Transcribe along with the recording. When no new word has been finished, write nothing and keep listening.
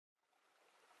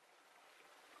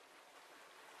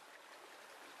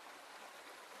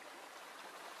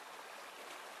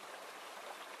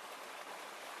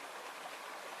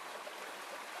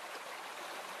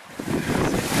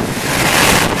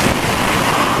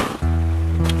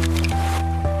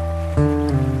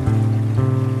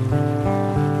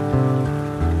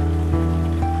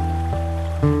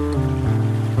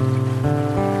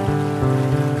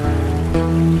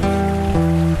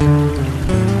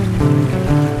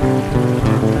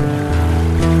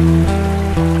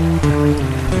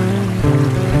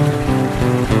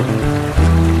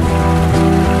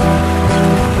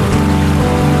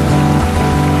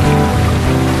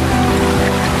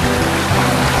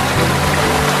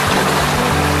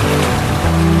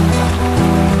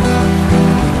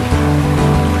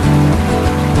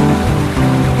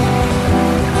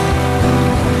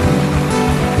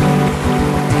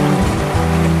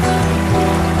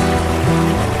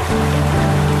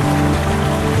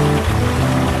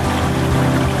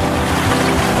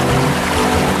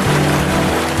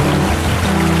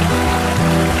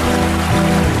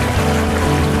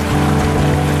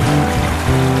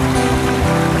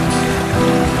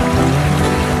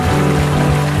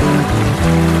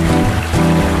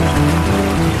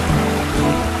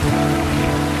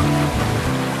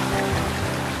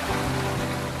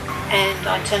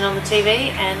turned on the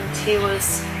TV, and here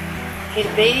was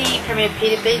Premier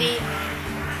Peter Beattie,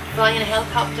 flying in a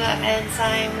helicopter and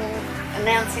saying,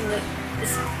 announcing that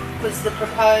this was the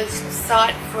proposed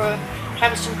site for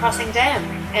Traveston Crossing Dam,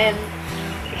 and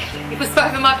it was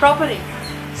over my property.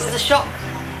 This is a shock.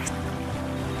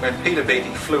 When Peter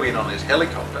Beattie flew in on his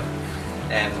helicopter,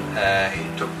 and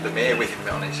he took the mayor with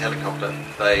him on his helicopter,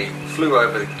 they flew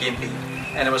over Gympie,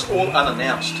 and it was all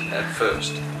unannounced at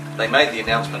first. They made the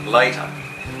announcement later,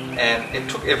 and it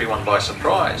took everyone by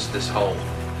surprise, this whole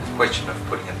question of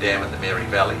putting a dam in the Mary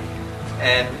Valley.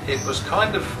 And it was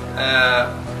kind of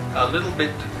a little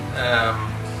bit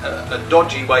a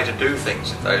dodgy way to do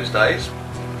things in those days.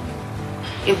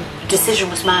 A decision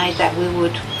was made that we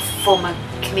would form a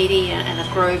committee and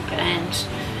a group and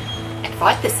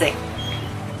fight this thing.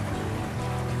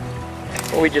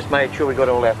 Well, we just made sure we got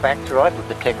all our facts right with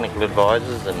the technical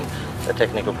advisors and the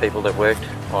technical people that worked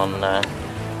on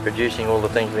producing all the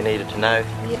things we needed to know.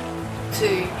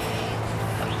 To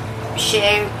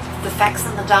share the facts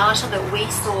and the data that we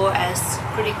saw as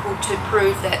critical to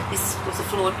prove that this was a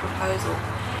flawed proposal.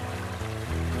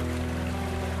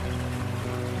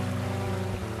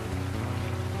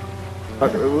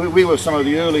 We were some of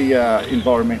the early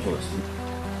environmentalists.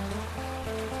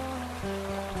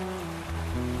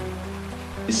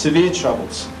 Severe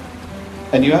troubles,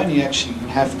 and you only actually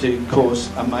have to cause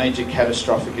a major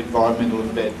catastrophic environmental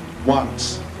event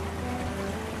once,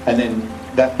 and then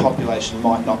that population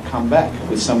might not come back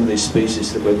with some of these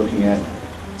species that we're looking at.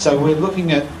 So we're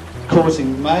looking at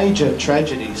causing major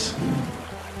tragedies.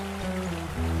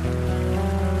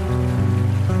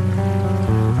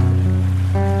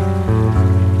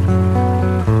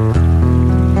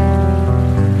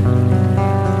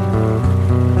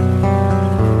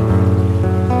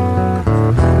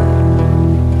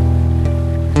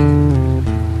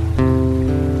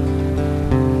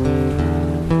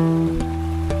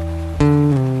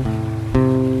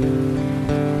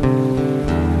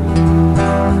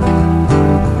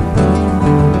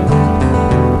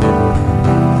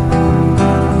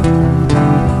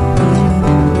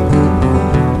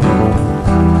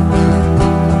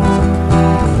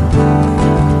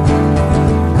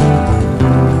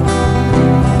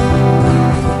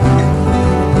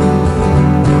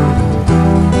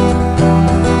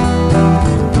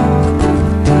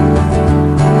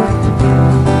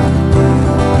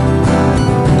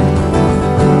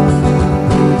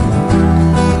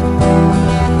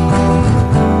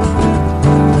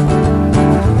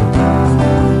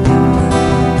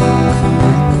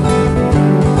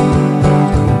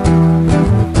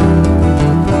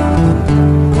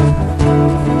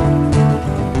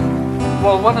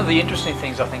 One of the interesting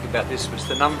things I think about this was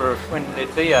the number of, when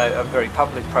there'd be a very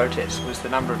public protest, was the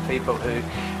number of people who,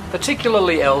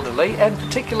 particularly elderly and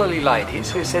particularly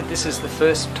ladies, who said this is the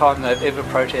first time they've ever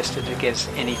protested against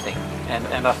anything.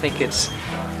 And I think it's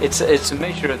a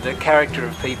measure of the character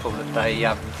of people that they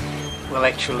will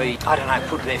actually, I don't know,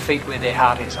 put their feet where their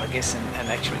heart is, I guess, and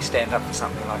actually stand up for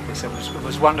something like this. It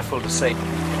was wonderful to see.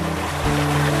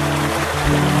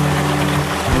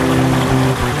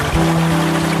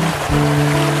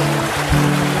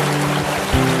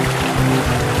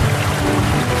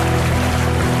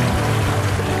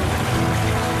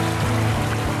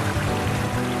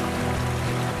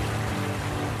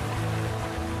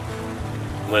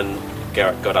 When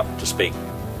Garrett got up to speak,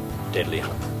 deadly,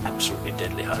 absolutely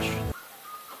deadly hush.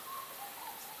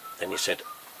 Then he said,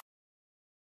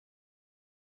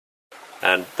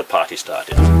 and the party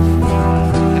started.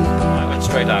 I went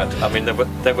straight out. I mean, there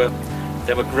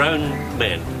were grown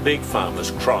men, big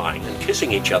farmers, crying and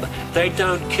kissing each other. They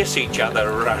don't kiss each other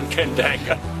around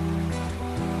Kendanga.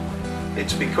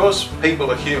 It's because people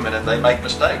are human and they make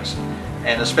mistakes,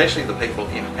 and especially the people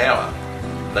in power.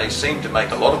 They seem to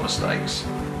make a lot of mistakes.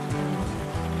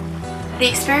 The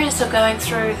experience of going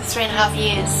through the 3.5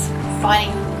 years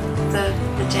fighting the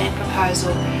dam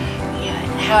proposal, you know,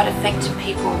 how it affected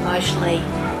people emotionally,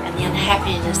 and the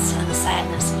unhappiness and the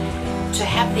sadness, to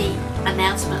have the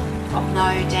announcement of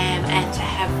no dam and to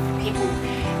have people,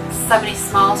 so many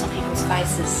smiles on people's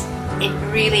faces, it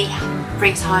really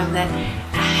brings home that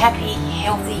a happy,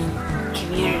 healthy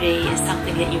community is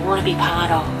something that you want to be part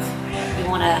of, you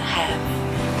want to have.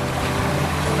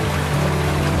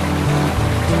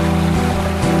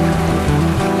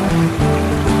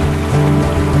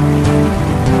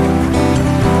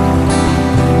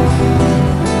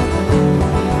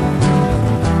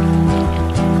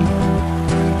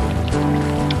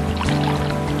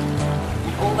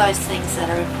 Those things that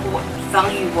are important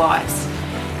value-wise.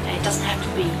 It doesn't have to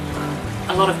be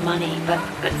a lot of money, but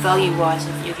value-wise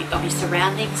of your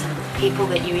surroundings and the people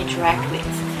that you interact with.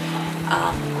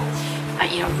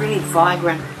 you know, really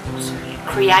vibrant,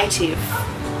 creative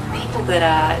people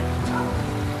that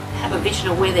have a vision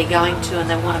of where they're going to, and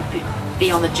they want to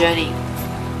be on the journey.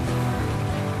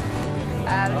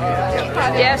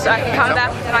 Yes, I can come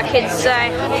back with my kids and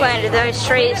say I planted those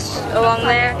trees along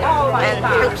there and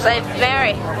help save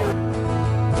Mary.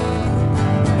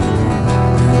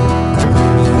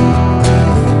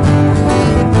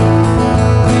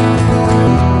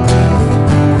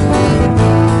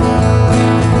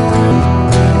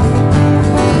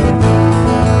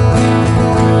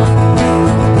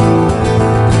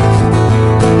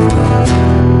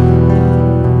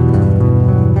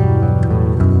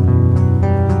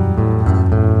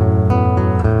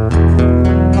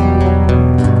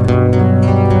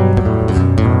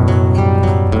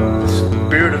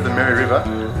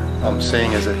 I'm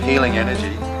seeing as a healing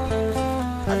energy.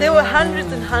 There were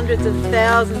hundreds and hundreds of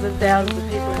thousands and thousands of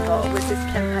people involved with this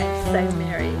campaign to save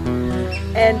Mary.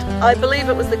 And I believe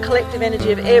it was the collective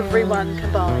energy of everyone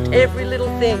combined. Every little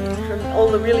thing, from all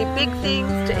the really big things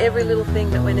to every little thing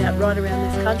that went out right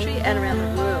around this country and around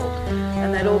the world.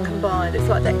 And that all combined. It's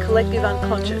like that collective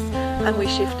unconscious, and we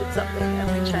shifted something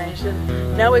and we changed.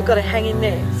 And now we've got to hang in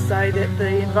there so that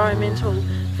the environmental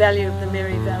value of the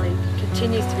Mary Valley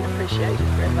continues to be appreciated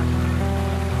forever.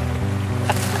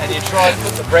 And you try and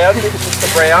put the brown bits with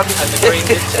the brown and the green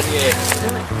bits in the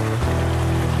air.